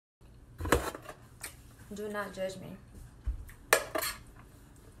Do not judge me.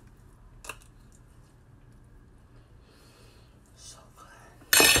 So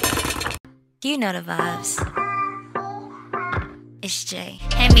good. You know the vibes. It's Jay.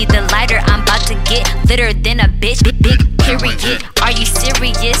 Hand me the lighter, I'm about to get litter than a bitch. Big period. Are you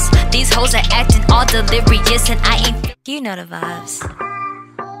serious? These hoes are acting all delirious, and I ain't. You know the vibes.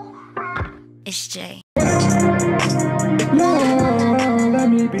 It's Jay. Let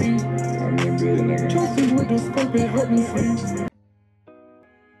me be. Trust me with this fuck, it help me see.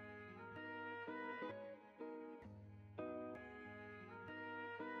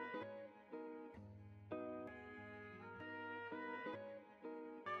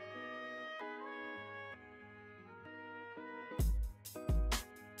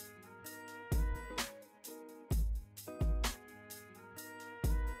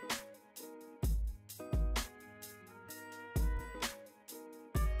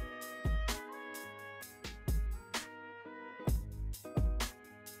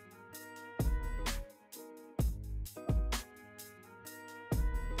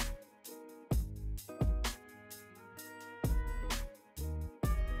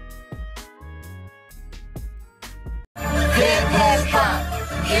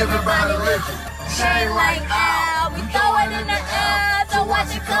 Everybody listen. Chain like Al, we throw it in the air, so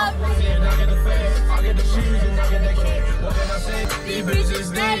watch it come. These bitches,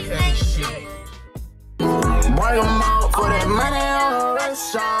 they ain't shit. Bring them out for that money on the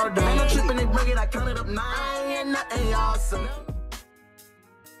rest, y'all. The man, I'm tripping and bring it, I counted up 9 and nothing, y'all. So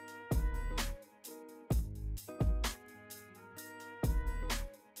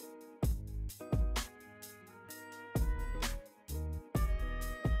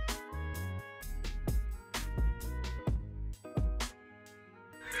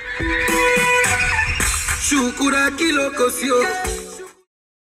Shukura kilo kosio.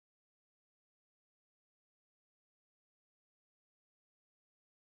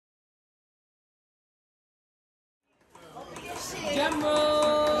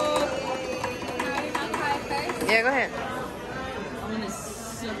 Yeah, go ahead. I'm gonna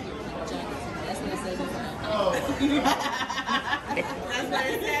suck your jacket. That's what I said. That's what it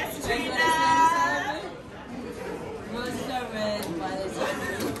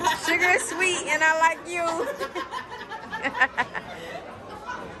says. Sugar is sweet and I like you.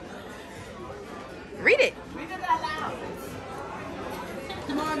 Read it. Read it out loud.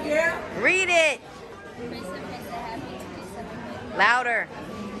 Come on, girl. Read it. Louder.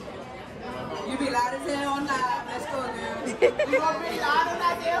 You be loud as hell on live. Let's go, girl. You gonna be loud on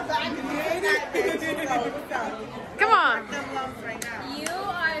that damn back. Come on. You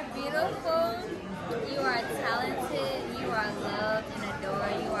are beautiful. You are talented. You are loved and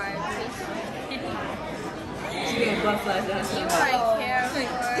adored. You are appreciated. She getting butterflies down. You are cared for,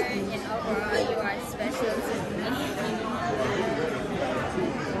 and overall, you are special to me.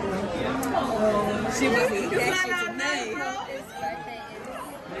 She was eating that shit tonight. His birthday is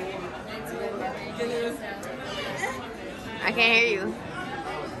next week, so. I can't hear you.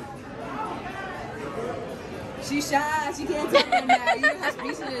 She's shy. She can't talk right now. You got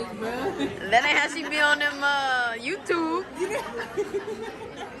speechless, bro. That ain't how she be on them YouTube.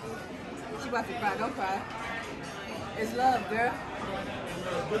 She about to cry. Don't cry. It's love, girl.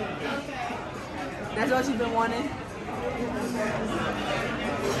 That's all she's been wanting.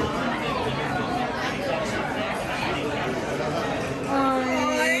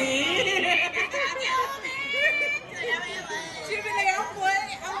 She be like, I'm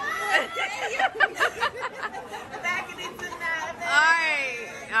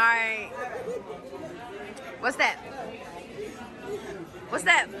Alright. What's that? What's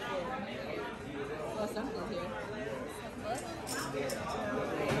that? Oh, something here.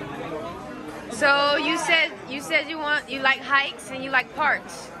 So you said you like hikes and you like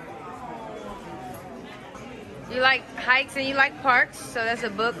parks. You like hikes and you like parks, so that's a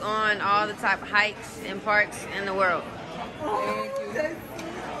book on all the type of hikes and parks in the world. Thank you.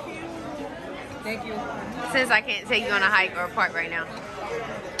 Thank you. Since I can't take you on a hike or a park right now.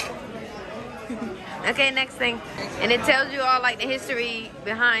 Okay, next thing. And it tells you all like the history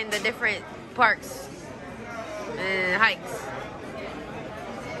behind the different parks and hikes.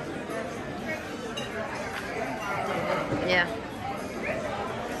 Yeah.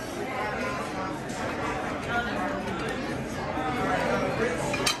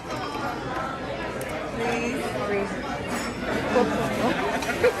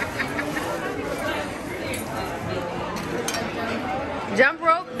 Jump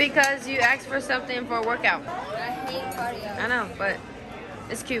rope because you asked for something for a workout. I hate cardio. I know, but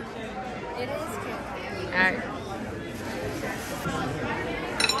it's cute. It is cute. All right.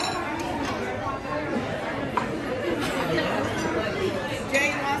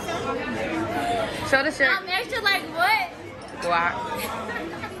 Show the shirt. I'm extra like what? Wow.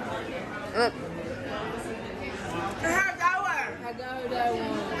 Look. I have that one. I got her that one.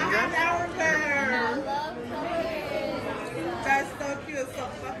 I have that one I there. love colors. That's so cute. So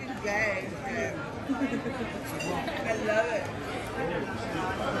fucking gay. I love it.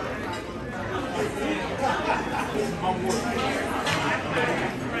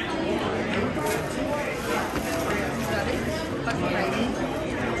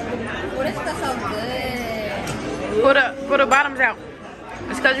 Oh, this stuff's so good. Pull the bottoms out.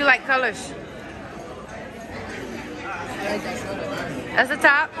 It's because you like colors. That's the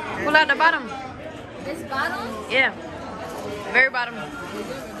top. Pull out the bottom. This bottom? Yeah. Very bottom.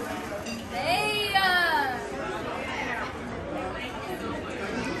 Hey,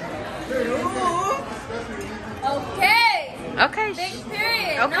 okay. Okay. Big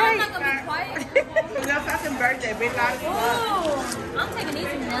period. Okay. No, I'm not gonna be quiet. It's your fucking birthday. Big life. Ooh, I'm taking these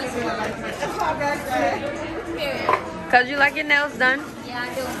nails off. It's my birthday. Period. Because you like your nails done. Yeah,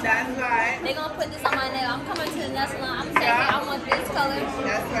 I do. That's right. They gonna put this on my nail. I'm coming to the nail salon. I'm saying, hey, I want this color.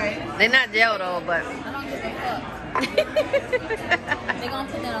 That's right. They're not gel though, but. I don't give a fuck. They gonna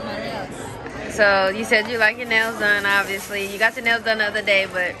put that on my nails. So you said you like your nails done, obviously. You got your nails done the other day,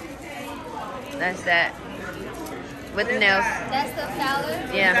 but that's that. With the nails. That's the fowler.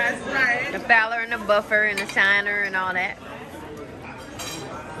 Yeah. That's right. The fowler and the buffer and the shiner and all that.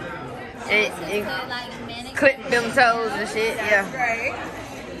 This And is you the, like, manicure. clip them toes and shit, That's yeah. right.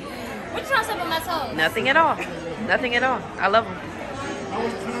 What you trying to say about my toes? Nothing at all. Nothing at all. I love them.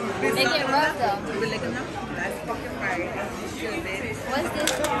 They get rough though. That's fucking right. What's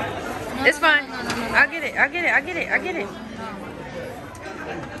this? No, It's no, fine. no, no, no, no. I get it. I get it. I get it. I get it.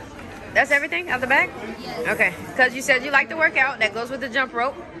 That's everything out the bag? Yes. Okay. Because you said you like to work out. That goes with the jump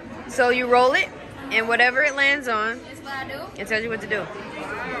rope. So you roll it, and whatever it lands on, That's what I do. it tells you what to do.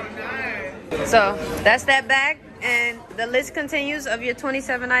 So that's that bag, and the list continues of your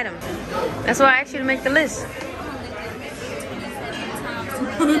 27 items. That's why I asked you to make the list.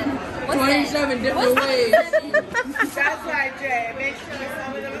 What's 27 different What's ways. That's right, Jay. Make sure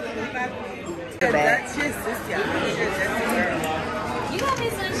some of them are coming back. That's just this y'all. You got me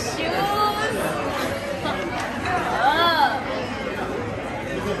some shoes.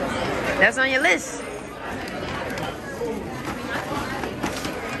 That's on your list.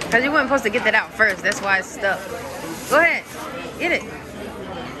 Because you weren't supposed to get that out first. That's why it's stuck. Go ahead. Get it.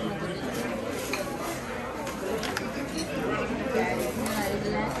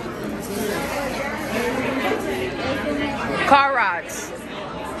 Car rods.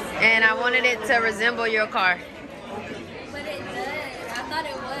 And I wanted it to resemble your car. But it does. I thought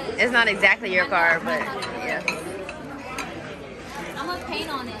it was. It's not exactly your car, but yeah. I'm gonna paint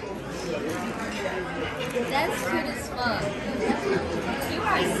on it. That's cute as fuck. You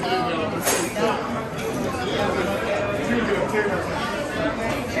are so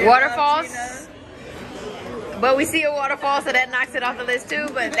dope. Waterfalls. But we see a waterfall, so that knocks it off the list too.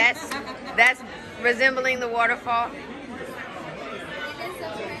 But that's resembling the waterfall.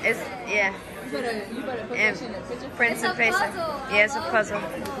 It's yeah. You better put And that shit in a picture. Prince It's a and Pesa. puzzle. Yeah, it's a puzzle. I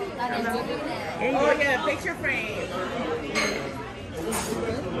didn't do that. Yeah, Oh, yeah, picture frame.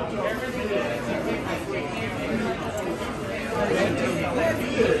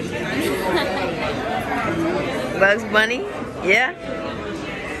 Bugs Bunny. Yeah.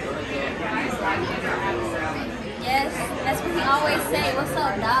 Yes, that's what he always say. What's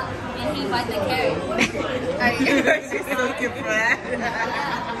up, Doc? And he bite the carrot. She's so cute for that.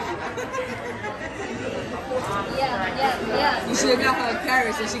 Yeah. You should have got her a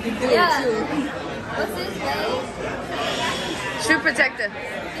carrot so she can do Yeah. it too. What's this, babe? Shoe protector.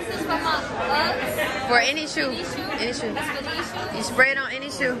 This is for my bugs. For any shoe. Any shoe? Any shoe. This for these shoes? You spray it on any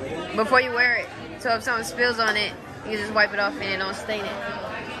shoe before you wear it. So if something spills on it, you just wipe it off and it don't stain it.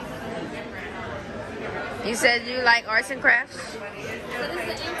 You said you like arts and crafts? So this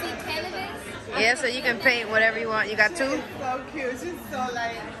is an empty canvas? Yeah, so you can paint whatever you want. You got two? She's so cute. She's so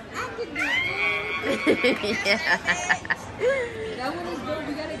like, I can do it. Yeah. That one is good.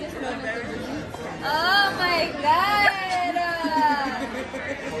 We gotta get some. Oh my god!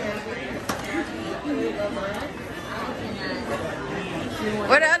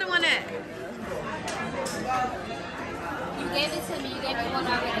 Where the other one at? You gave it to me. You gave me one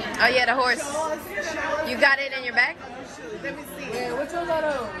already. Oh yeah, the horse. You got it in your bag? Let me see. Yeah, what's all that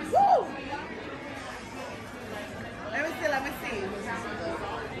on? Woo! Let me see.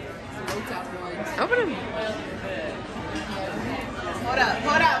 Open them. Hold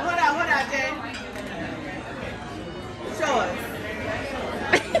up, Jay. Show us.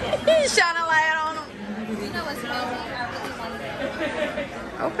 Shine a light on them. You know what's crazy? I really wanted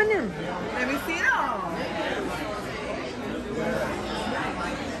it. Open them. Let me see them.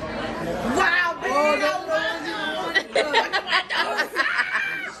 Wow, baby. Oh,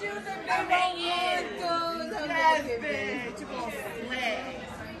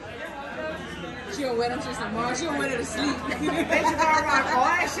 she don't wear them shit tomorrow. She don't wear it to sleep. She gonna rock all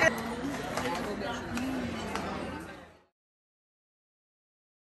that shit.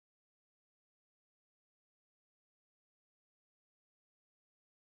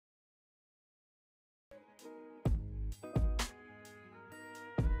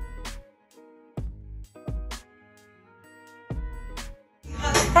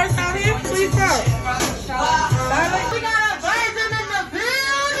 First time here, please go. We got a virgin in the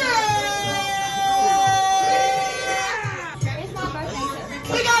building. It's my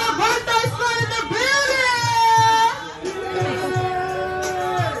birthday. We got a birthday son in the building.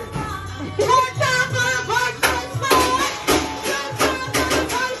 One time for the birthday son. One time for the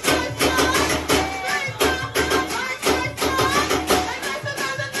birthday son. Three times for the birthday son. And that's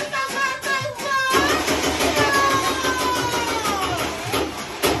another thing, our birthday son.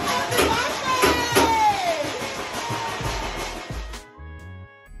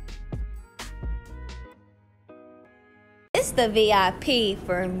 It's the VIP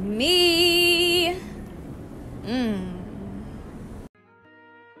for me.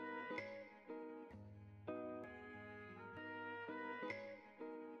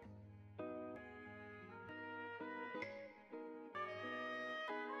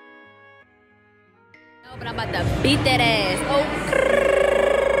 No, but I'm about to beat that ass. Oh.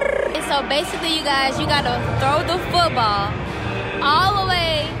 And so basically, you guys, you gotta throw the football all the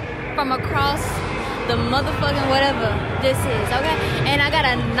way from across the motherfucking whatever this is, okay? And I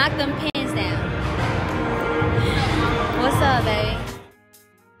gotta knock them pins down. What's up, baby?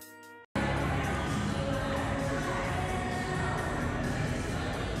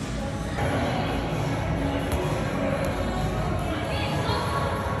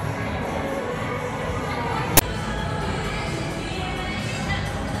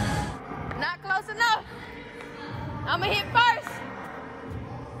 Not close enough. I'ma hit first.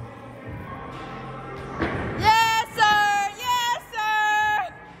 Yes, sir. Yes, sir.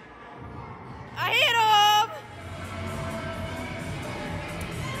 I hit him.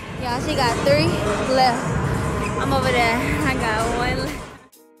 Y'all, she got 3 left. I'm over there. I got 1 left.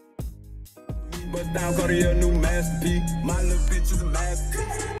 But down, go to your new masterpiece. My little bitch is a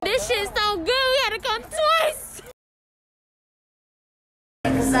masterpiece. This shit's so good. We had to come twice.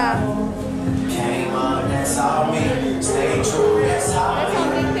 Stop. Came up, that's all me. Stay true, that's all That's on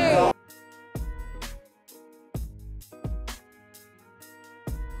BIGPERIOD.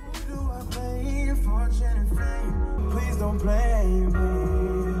 Who do I blame for fortune and fame? Please don't blame me.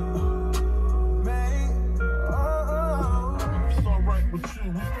 Man, it's alright with you.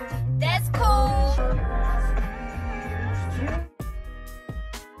 That's cool.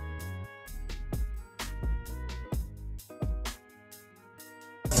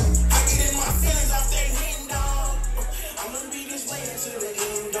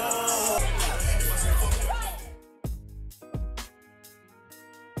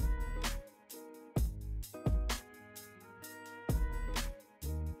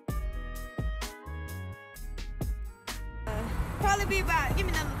 Probably be about, give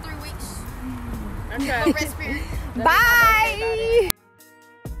me another 3 weeks. Okay. Rest period. Bye.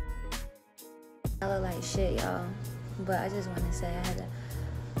 I look like shit, y'all. But I just want to say I had the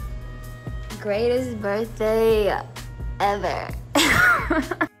greatest birthday ever.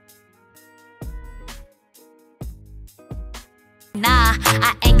 Nah,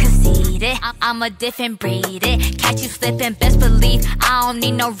 I ain't conceited. I'm a different breed. Catch you slipping, best believe I don't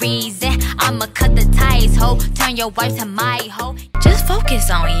need no reason. I'ma cut the ties, ho. Turn your wife to my ho. Just focus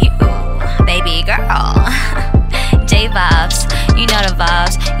on you, baby girl. VibZ, you know the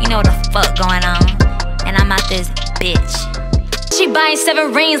vibes. You know what the fuck going on. And I'm out this bitch. She buying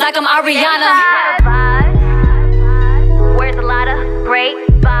 7 rings like I'm Ariana.